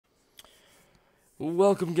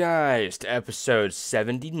Welcome, guys, to episode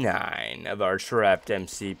 79 of our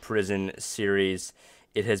TrappedMC Prison series.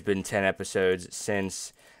 It has been 10 episodes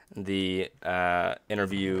since the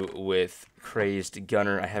interview with Crazed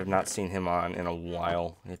Gunner. I have not seen him on in a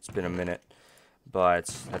while. It's been a minute, but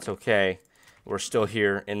that's okay. We're still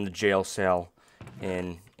here in the jail cell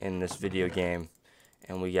in this video game,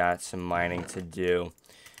 and we got some mining to do.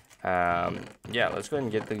 Yeah, let's go ahead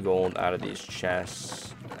and get the gold out of these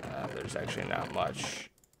chests. There's actually not much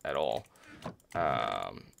at all.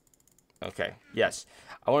 Okay, yes.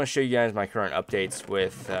 I want to show you guys my current updates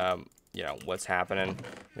with, what's happening.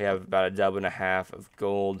 We have about 1.5 dubs of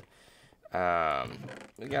gold.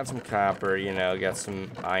 We got some copper, got some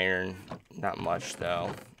iron. Not much,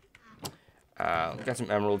 though. We got some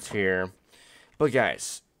emeralds here. But,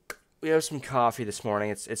 guys, we have some coffee this morning.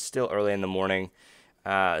 It's still early in the morning.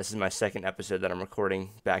 This is my second episode that I'm recording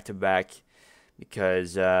back-to-back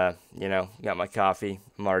because, got my coffee.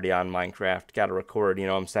 I'm already on Minecraft. Got to record, you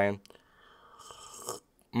know what I'm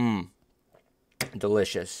saying?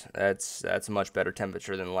 Delicious. That's a much better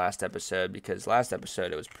temperature than the last episode because last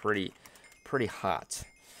episode it was pretty hot.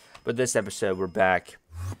 But this episode we're back.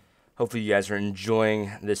 Hopefully you guys are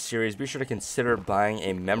enjoying this series. Be sure to consider buying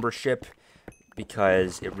a membership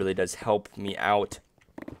because it really does help me out.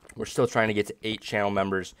 We're still trying to get to 8 channel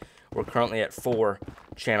members. We're currently at 4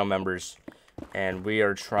 channel members, and we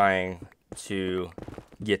are trying to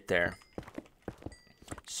get there.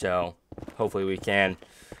 So, hopefully we can.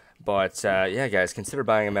 But, yeah, guys, consider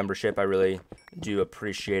buying a membership. I really do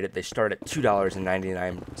appreciate it. They start at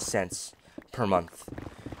 $2.99 per month.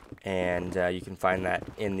 And you can find that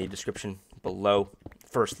in the description below.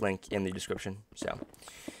 First link in the description. So,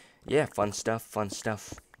 yeah, fun stuff.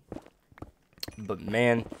 But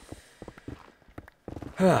man,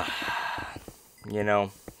 back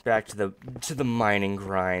to the mining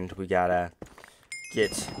grind. We gotta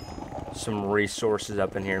get some resources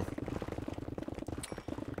up in here.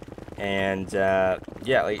 And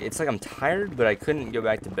yeah, it's like I'm tired, but I couldn't go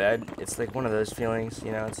back to bed. It's like one of those feelings,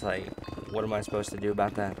 it's like, what am I supposed to do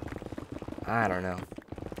about that? I don't know.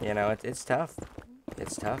 It's tough.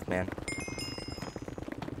 It's tough, man.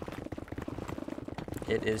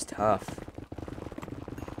 It is tough.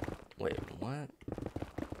 Wait, what?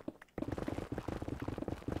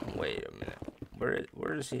 Wait a minute.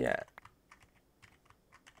 Where is he at?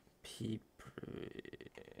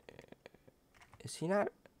 Is he not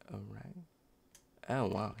around? Oh,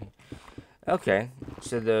 wow. Okay,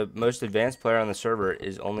 so the most advanced player on the server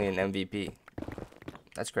is only an MVP.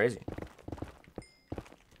 That's crazy.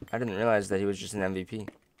 I didn't realize that he was just an MVP.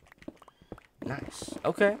 Nice.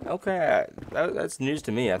 Okay. That's news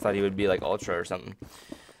to me. I thought he would be like Ultra or something.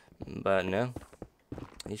 But no.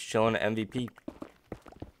 He's chilling at MVP.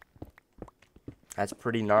 That's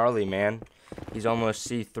pretty gnarly, man. He's almost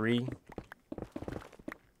C3.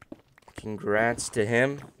 Congrats to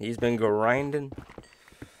him. He's been grinding.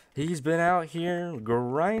 He's been out here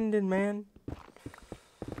grinding, man.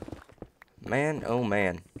 Man, oh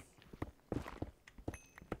man.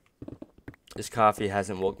 This coffee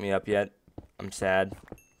hasn't woke me up yet. I'm sad.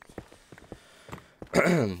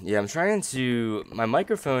 Yeah, I'm trying to... My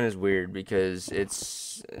microphone is weird because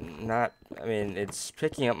it's not... it's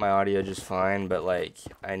picking up my audio just fine, but,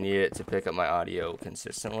 I need it to pick up my audio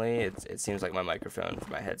consistently. It seems like my microphone for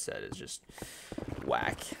my headset is just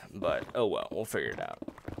whack. But, oh well, we'll figure it out.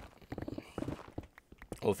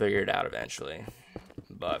 We'll figure it out eventually.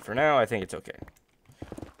 But for now, I think it's okay.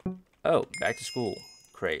 Oh, back to school.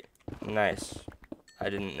 Great. Nice. I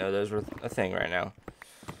didn't know those were a thing right now.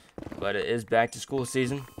 But it is back to school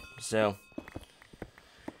season, so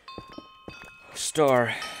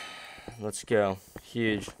star, let's go.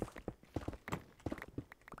 Huge.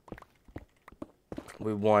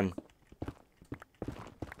 We won.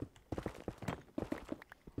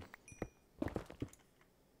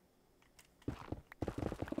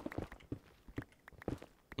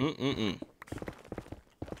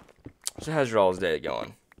 So how's your all's day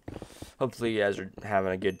going? Hopefully you guys are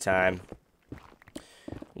having a good time.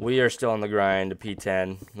 We are still on the grind to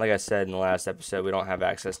P10. Like I said in the last episode, we don't have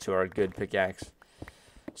access to our good pickaxe.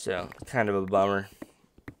 So, kind of a bummer.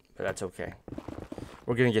 But that's okay.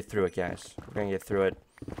 We're going to get through it, guys. We're going to get through it.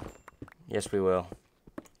 Yes, we will.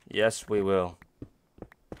 Yes, we will.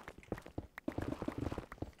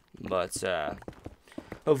 But,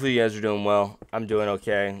 hopefully you guys are doing well. I'm doing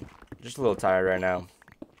okay. Just a little tired right now.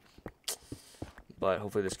 But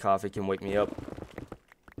hopefully this coffee can wake me up.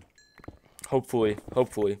 Hopefully.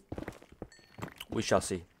 We shall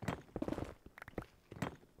see.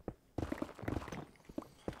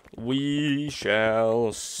 We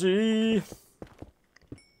shall see.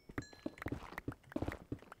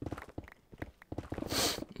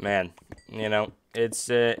 man, you know, it's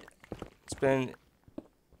been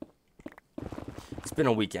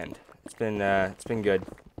a weekend. It's been good.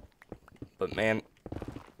 But man,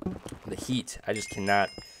 the heat, I just cannot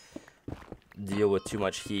deal with too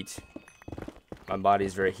much heat. My body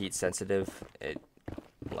is very heat sensitive. It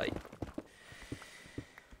like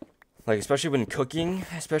especially when cooking,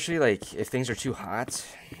 especially like if things are too hot,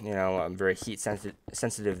 you know, I'm very heat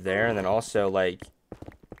sensitive there. And then also like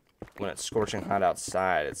when it's scorching hot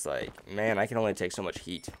outside, it's like, man, I can only take so much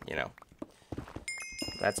heat, you know.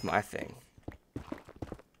 That's my thing.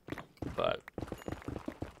 But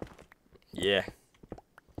yeah.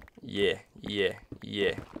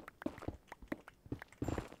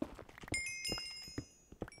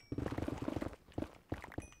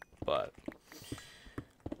 But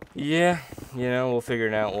yeah, you know, we'll figure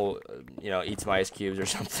it out. We'll, you know, eat some ice cubes or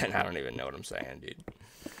something. I don't even know what I'm saying, dude.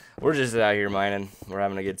 We're just out here mining. We're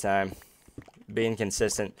having a good time. Being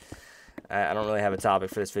consistent. I don't really have a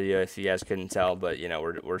topic for this video if you guys couldn't tell, but, you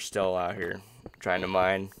know, we're still out here trying to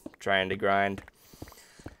mine, trying to grind.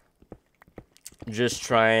 Just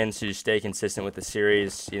trying to stay consistent with the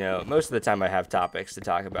series. You know, most of the time I have topics to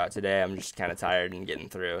talk about. Today I'm just kind of tired and getting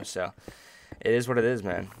through, so it is what it is,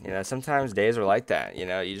 man. You know, sometimes days are like that. You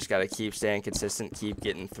know, you just got to keep staying consistent, keep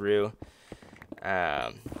getting through.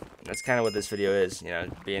 That's kind of what this video is, you know,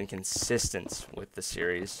 being consistent with the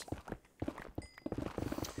series.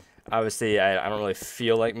 Obviously, I don't really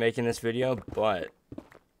feel like making this video, but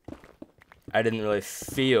I didn't really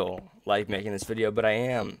feel like making this video, but I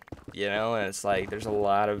am, you know, and it's like there's a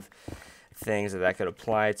lot of things that could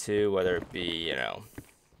apply to, whether it be, you know,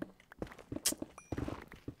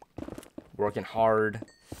 working hard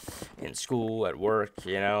in school, at work,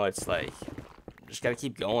 you know, it's like just gotta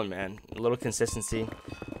keep going, man. A little consistency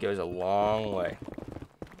goes a long way.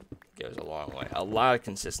 Goes a long way. A lot of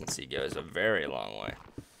consistency goes a very long way.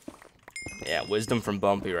 Yeah, wisdom from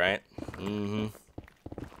Bumpy, right? Mm-hmm.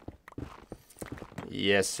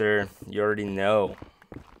 Yes, sir. You already know.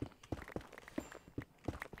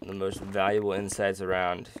 The most valuable insights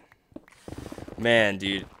around. Man,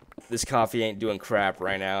 dude, this coffee ain't doing crap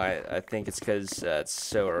right now. I think it's because it's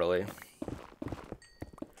so early.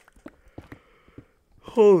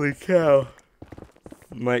 Holy cow.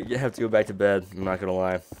 Might have to go back to bed, I'm not gonna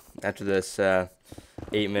lie. After this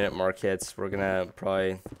 8-minute mark hits, we're gonna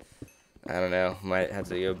probably, I don't know, might have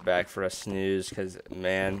to go back for a snooze, because,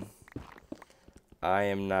 man, I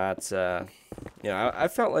am not, you know, I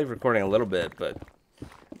felt like recording a little bit, but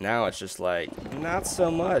now it's just like, not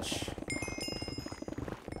so much.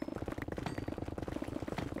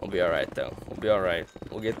 We'll be alright, though. We'll be alright.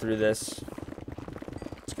 We'll get through this.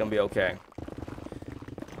 It's gonna be okay.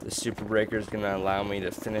 The Super Breaker is gonna allow me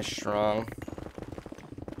to finish strong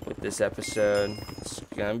with this episode. It's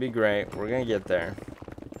gonna be great. We're gonna get there.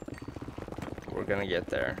 We're gonna get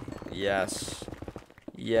there. Yes.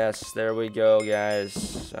 Yes, there we go,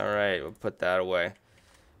 guys. Alright, we'll put that away.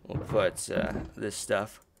 We'll put this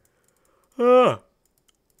stuff. You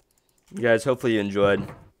guys, hopefully you enjoyed.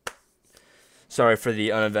 Sorry for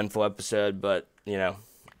the uneventful episode, but, you know,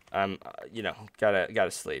 I'm, you know,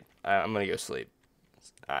 gotta sleep. I'm gonna go sleep.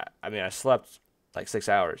 I mean, I slept like 6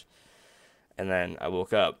 hours, and then I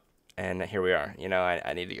woke up, and here we are. You know,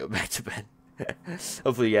 I need to go back to bed.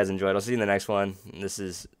 Hopefully you guys enjoyed. I'll see you in the next one. This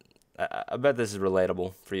is, I bet this is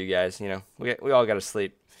relatable for you guys. You know, we all got to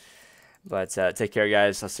sleep. But take care,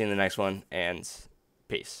 guys. I'll see you in the next one, and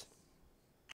peace.